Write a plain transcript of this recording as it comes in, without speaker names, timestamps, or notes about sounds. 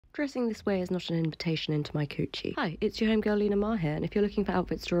Dressing this way is not an invitation into my coochie. Hi, it's your homegirl Lena Mar here, and if you're looking for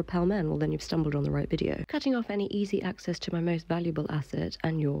outfits to repel men, well then you've stumbled on the right video. Cutting off any easy access to my most valuable asset,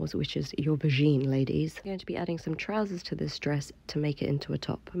 and yours, which is your vagine, ladies. I'm going to be adding some trousers to this dress to make it into a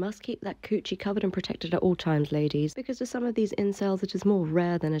top. We must keep that coochie covered and protected at all times, ladies, because to some of these incels it is more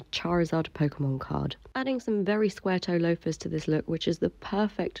rare than a Charizard Pokemon card. Adding some very square toe loafers to this look, which is the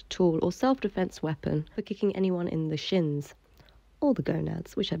perfect tool or self-defense weapon for kicking anyone in the shins. Or the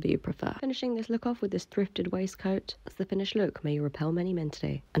gonads, whichever you prefer. Finishing this look off with this thrifted waistcoat. That's the finished look. May you repel many men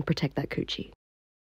today and protect that coochie.